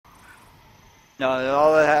No,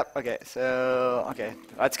 all that okay, so okay.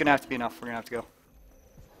 That's gonna have to be enough. We're gonna have to go.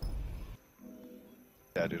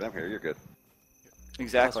 Yeah, dude, I'm here. You're good.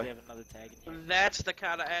 Exactly. We have another tag in here. That's the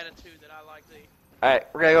kind of attitude that I like to see. Alright,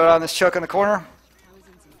 we're gonna go down this choke in the corner.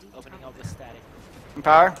 Opening up with static.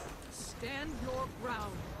 Empower. Stand your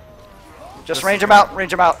ground. Just range him out,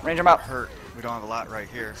 range him out, range him out. Hurt. We don't have a lot right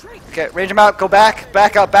here. Okay, range him out, go back,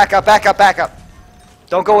 back up, back up, back up, back up.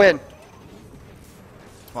 Don't go in.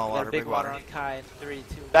 Small We got water, a big big water water. on Kai in 3,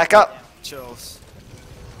 2. Back up. Chills.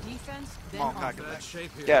 Defense, then Come on, Kai, offense.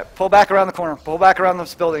 get back. Yeah, pull back around the corner. Pull back around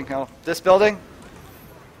this building. No, this building.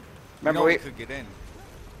 Remember No, we. we could get in.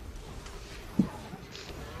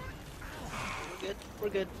 We're good. We're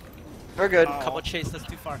good. We're good. Couple chased us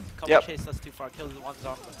too far. Couple Yep. chased us too far. Kill the ones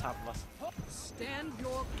on top of us. Stand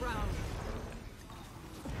your ground.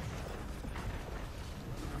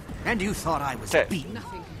 And you thought I was Okay. beaten.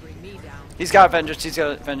 Nothing can bring me down. He's got vengeance. He's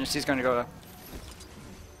got vengeance. He's gonna go.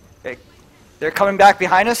 Okay. They're coming back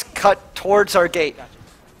behind us. Cut towards our gate. Gotcha.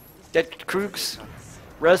 Get Krugs.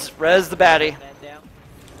 Res the baddie. Man down.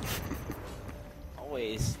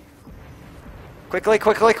 Always. Quickly,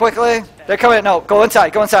 quickly, quickly. They're coming. No, go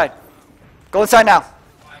inside. Go inside. Go inside now.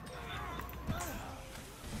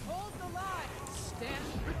 Hold the line.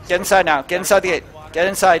 Stand. Get inside now. Get inside the gate. Get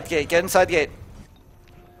inside the gate. Get inside the gate.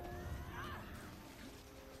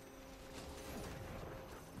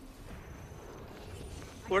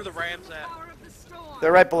 Where are the Rams at? Power of the storm.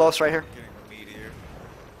 They're right below us right here. Getting meat here.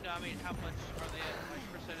 No, I mean, how much are they at,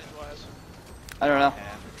 like, percentage-wise? I don't know.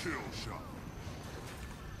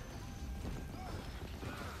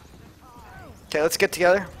 Okay, let's get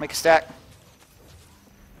together. Make a stack.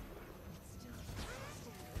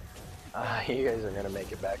 You guys are gonna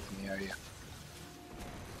make it back to me, are you?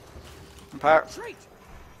 Empire. Retreat.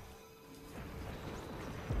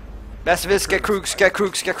 Best of it, get Krugs. Get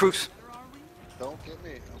Krugs. Get Krugs. Don't get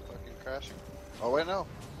me. I'm fucking crashing. Oh, wait, no.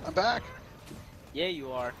 I'm back. Yeah,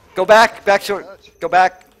 you are. Go back. Back to it. Go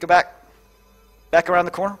back. Go back. Back around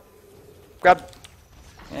the corner. Grab.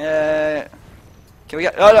 Can we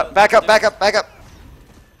get? Oh no! Back up! Back up! Back up!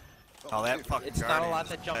 Oh, that fucking It's not a Guardian's lot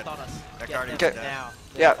that jumped dead. on us. That Get Guardian's them dead. now.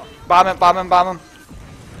 Yeah. Bomb him! Bomb him! Bomb him!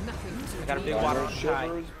 Nothing. I got a big water on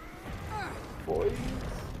Kai.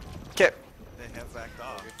 Okay. They have backed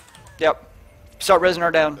off. Yep. Start resing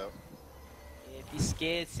her down. If you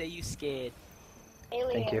scared, say you scared.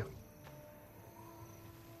 Thank you.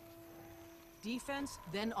 Defense,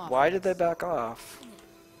 then offense. Why did they back off?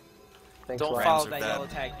 Thanks, Don't Ryan. follow are that dead. yellow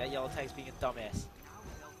tag. That yellow tag's being a dumbass.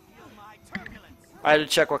 I had to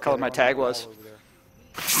check what color my tag was.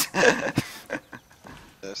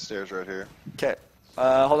 The stairs right here. Okay.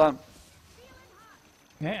 Hold on.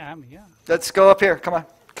 Yeah, I'm here. Let's go up here. Come on.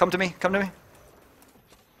 Come to me. Come to me.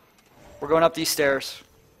 We're going up these stairs.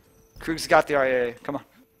 Krug's got the RAA. Come on.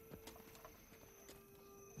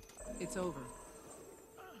 It's over.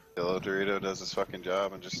 Yellow Dorito does his fucking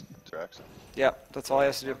job and just tracks him. Yeah, that's all he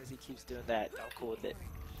has to As do. long as he keeps doing that, I'm cool with it.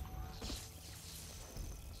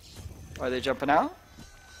 Are they jumping out?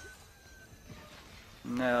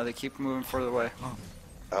 No, they keep moving further away.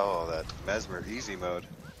 Oh, that Mesmer easy mode.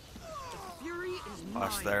 Fury is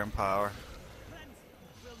Watch mine. there in power.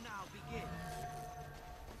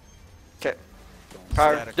 Okay.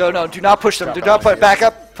 Power. Static. No, no, do not push them. Do not put back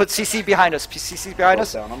up. Put CC behind us. CC behind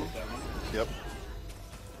us. Yep.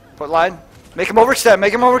 Put line. Make him overextend.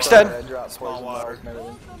 Make him overextend. Small water.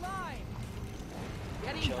 Hold the line.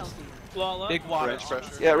 Getting healthy. Lala. Big water. Range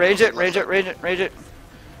pressure. Yeah, range it. Range it. Range it. Range it.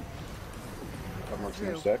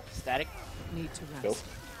 Static. Need to rest.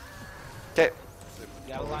 Okay.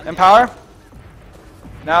 You got a lot Empower.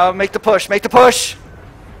 Now make the push. Make the push.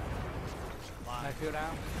 I feel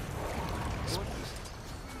down.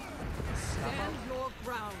 Stand your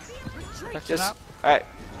ground. Retreat. Just. All right.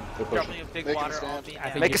 Dropping a big Make it water stand. on me. I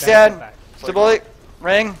think Make you a better stand. get back. Stability.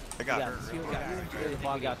 Ring. They We got got hurt. this. We got this. I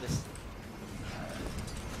think we got this.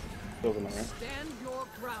 Stand your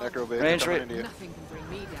ground. Necro Baby Range coming rate. into you. Nothing can bring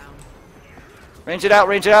me down. Range it out.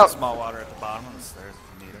 Range it out. Small water at the bottom of the stairs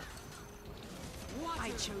if you need it. I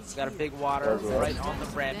chose Got a you. big water right on the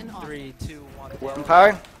rim. 3, 2, 1. Empower.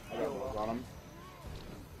 And I'm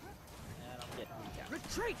getting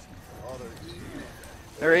Retreat.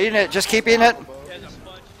 They're eating it. Just keep eating it. There's a sponge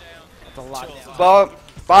down. That's a lot down. Bomb.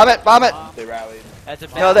 Bomb it. Bomb it. That's a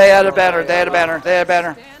No, they had a banner. They had a banner. They had a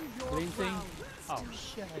banner. Stand your Green thing. ground. Oh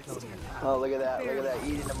shit! I don't know. Oh, look at that. Look at that.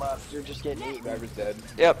 Eating them up. You're just getting eaten.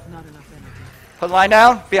 Yep. Not enough energy. Put the line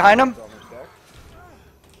down. Behind them.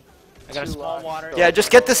 I got a small water. Yeah,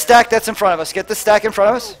 just get the stack that's in front of us. Get the stack in front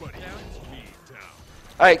of us.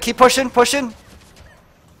 Alright, keep pushing, pushing.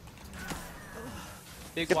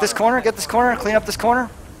 Big Get this water corner, on get this corner, clean up this corner.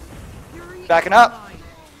 Fury Backing up. mine.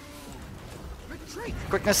 Retreat.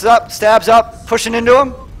 Quickness is up, stabs up, pushing into him.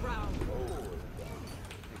 Ground.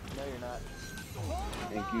 No, you're not.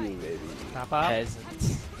 Thank you, baby. Tap up. Peasant.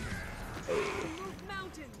 Move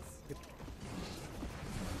mountains.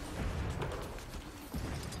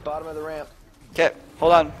 Bottom of the ramp. Okay,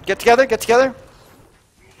 hold on. Get together, get together.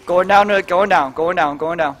 Going down to it, going down, going down,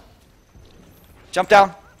 going down. Jump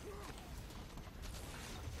down.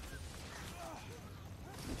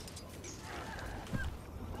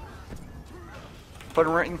 Put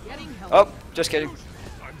him right in. Getting help. Oh, just kidding.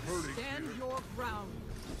 Stand your ground.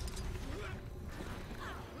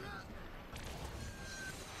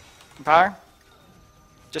 Power?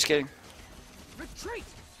 Just kidding. Retreat.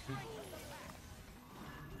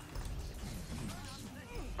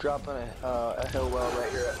 Dropping a hill well right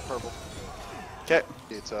here at purple. Okay,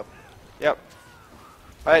 Gates up. yep.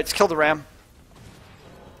 Alright, let's kill the ram.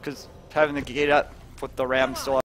 Because having the gate up with the ram still up.